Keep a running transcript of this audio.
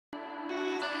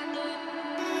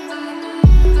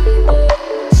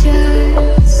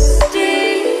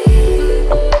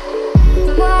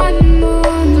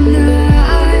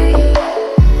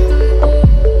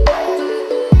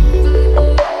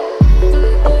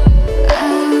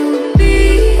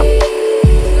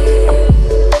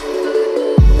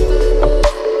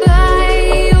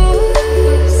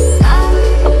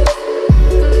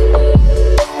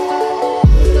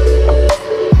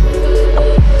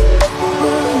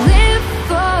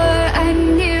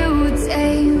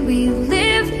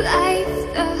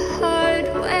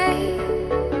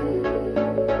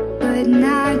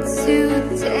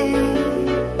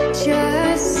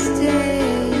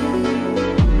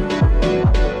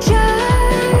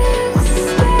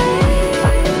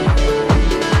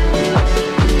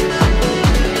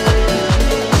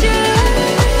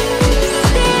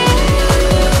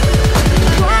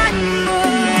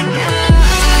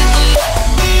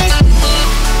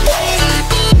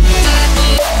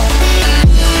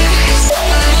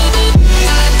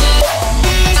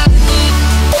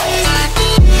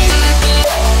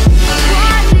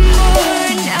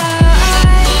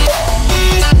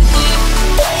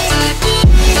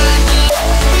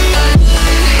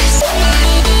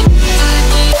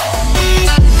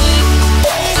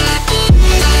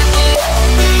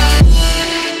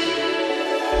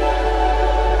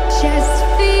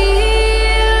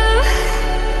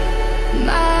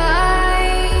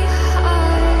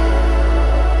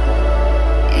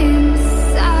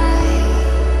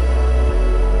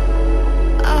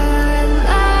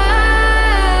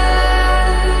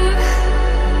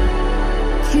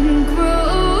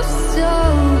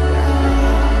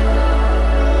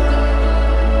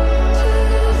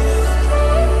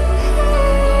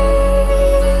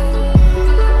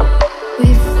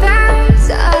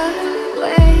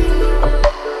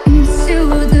Into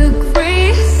the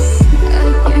grace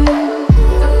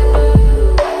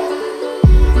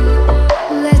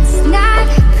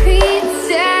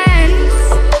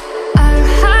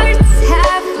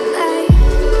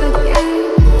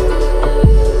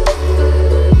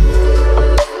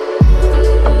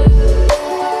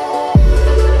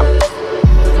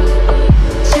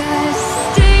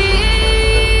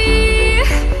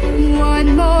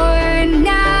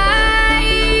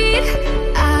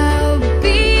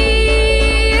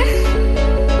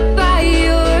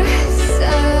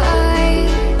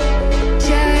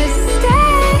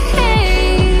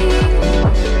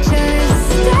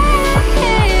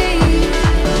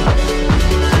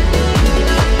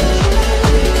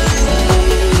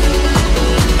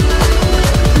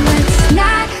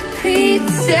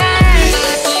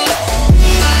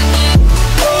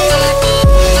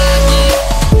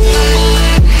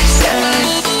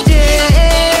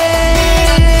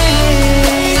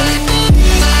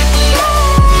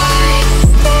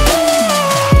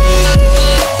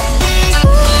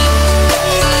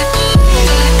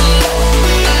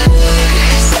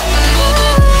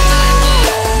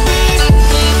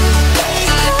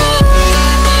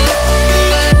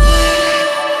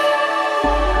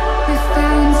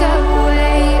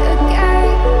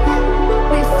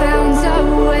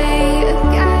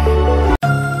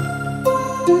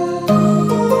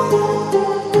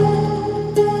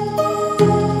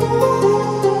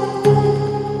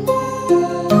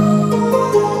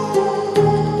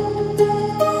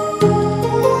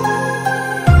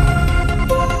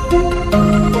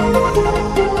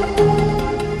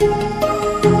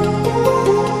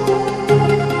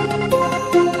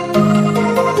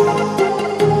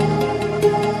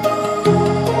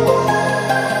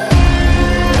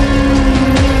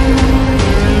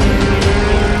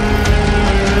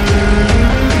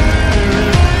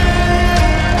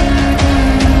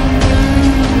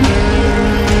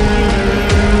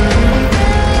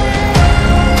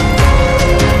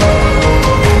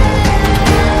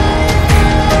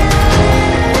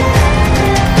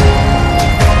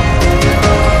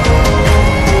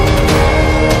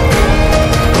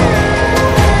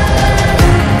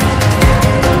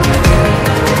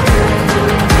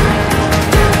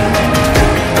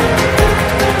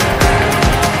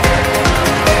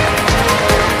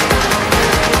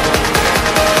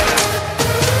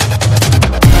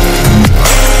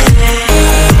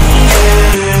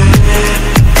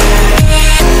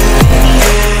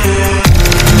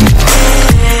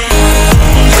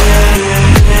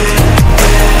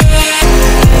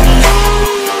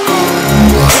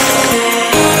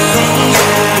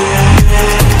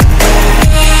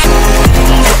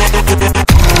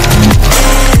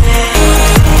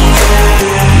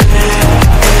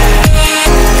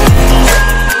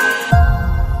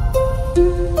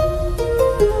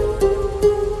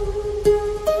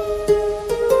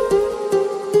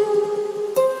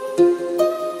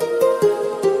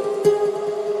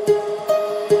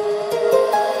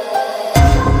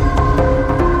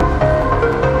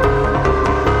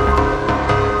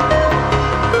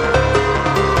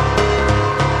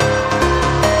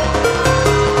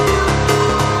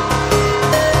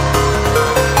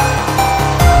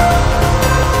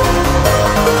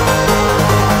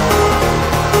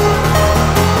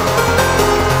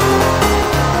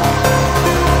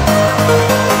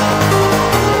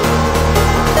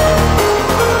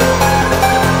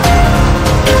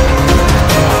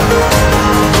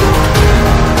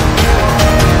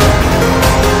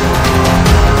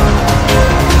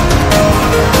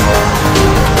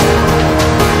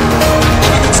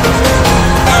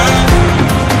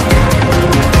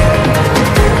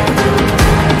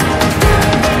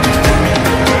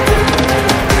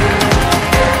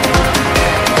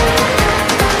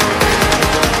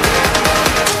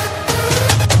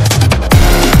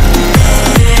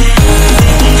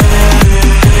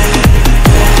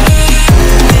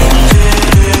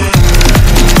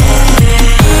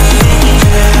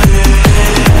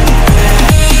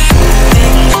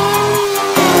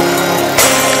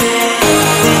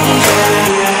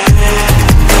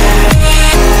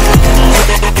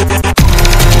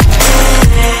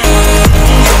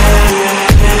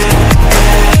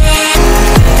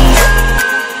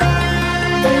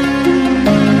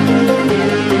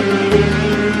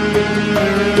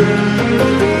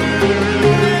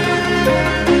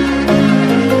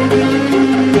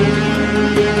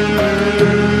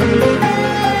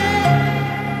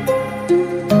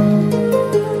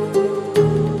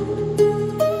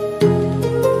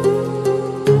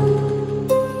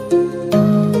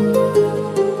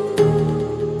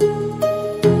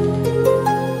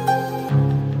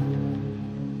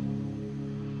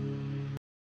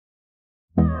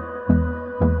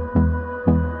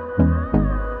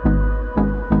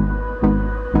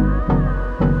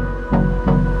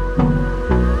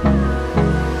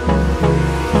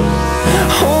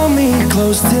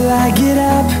close till I get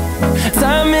up.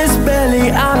 Time is barely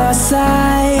on our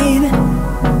side.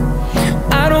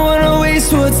 I don't wanna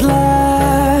waste what's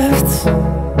left.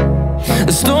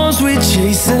 The storms we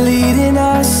chase are leading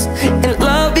us, and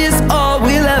love is all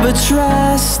we'll ever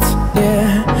trust. Yeah,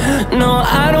 no,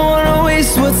 I don't wanna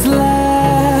waste what's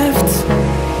left.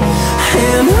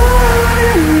 And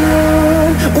on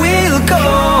we'll go,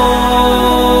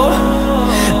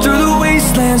 through the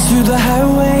wastelands, through the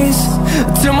highways,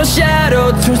 till my shadow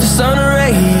turns to sun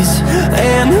rays.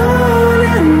 And on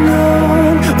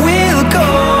we'll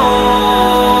go,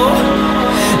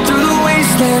 through the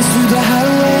wastelands, through the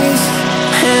highways,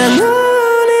 and on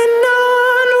we'll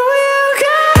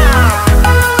go.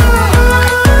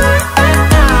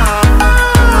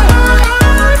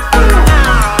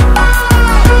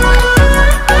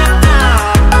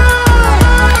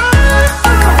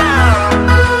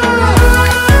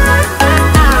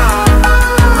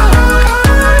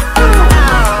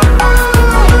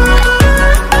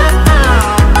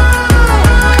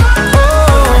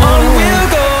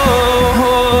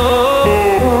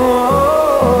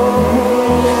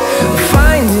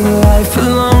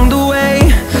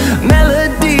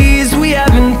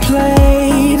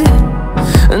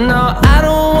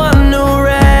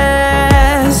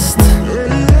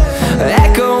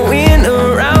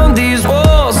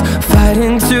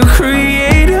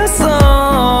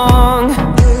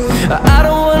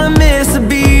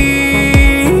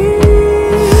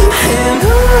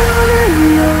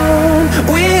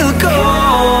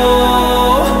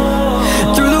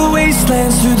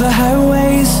 Through the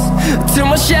highways, till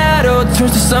my shadow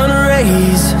turns to sun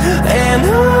rays. And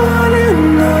on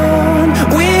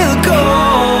we'll go,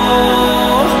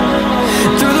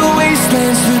 through the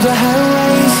wastelands, through the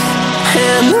highways,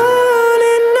 and on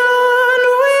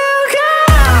we'll go.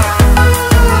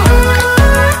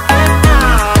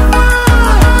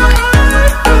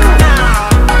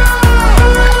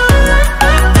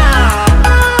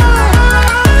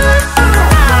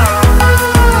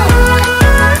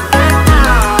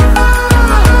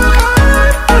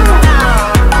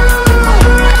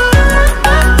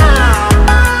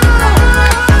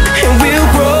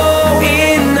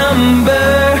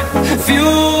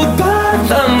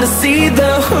 See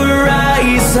the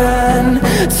horizon,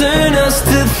 turn us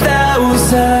to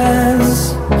thousands,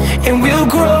 and we'll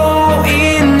grow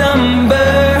in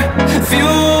number,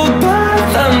 fueled by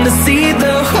them. To see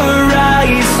the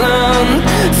horizon,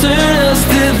 turn us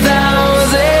to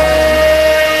thousands.